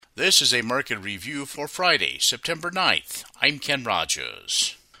This is a market review for Friday, September 9th. I'm Ken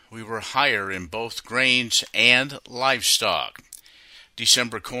Rogers. We were higher in both grains and livestock.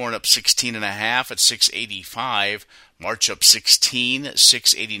 December corn up 16.5 at 6.85. March up 16,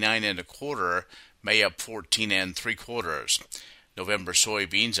 6.89 and a quarter. May up 14 3/4. November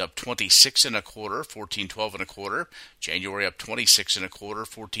soybeans up 26 and a quarter, 14.12 and a quarter. January up 26 and a quarter,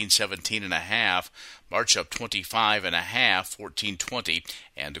 14.17 and a half. March up 25 and a half, 14.20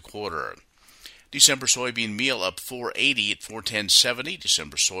 and a quarter. December soybean meal up 4.80 at 4.10.70.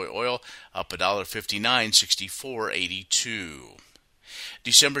 December soy oil up $1.59, 64.82.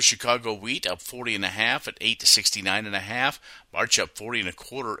 December Chicago wheat up 40 and a half at 8.69 and a half. March up 40 and a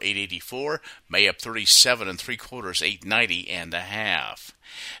quarter, 8.84. May up 37 3/4, 8.90 and a half.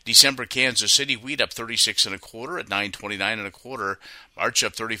 December Kansas City wheat up 36 and a quarter at 9.29 and a quarter. March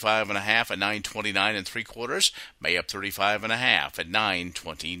up 35 and a half at 9.29 3/4. May up 35 and a half at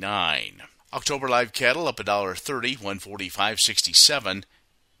 9.29. October live cattle up $1.30, 145.67.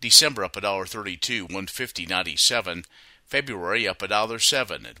 December up $1.32, 150.97. February up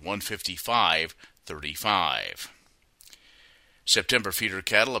 $1.07 at 155.35. September feeder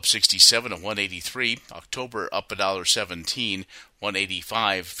cattle up 67 at 183. October up $1.17,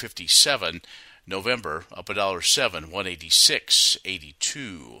 185.57. November up $1.07,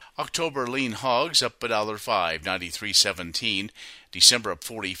 186.82. October lean hogs up $1.05, 93.17. December up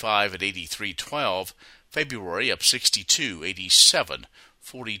 45 at 83.12. February up 62,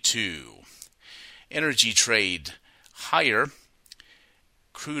 87.42. Energy trade higher: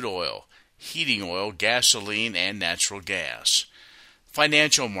 crude oil, heating oil, gasoline, and natural gas.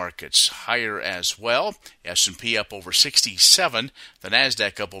 Financial markets higher as well. S&P up over 67, the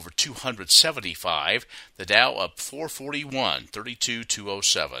Nasdaq up over 275, the Dow up 441,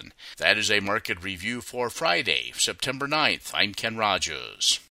 32,207. That is a market review for Friday, September 9th. I'm Ken Rogers.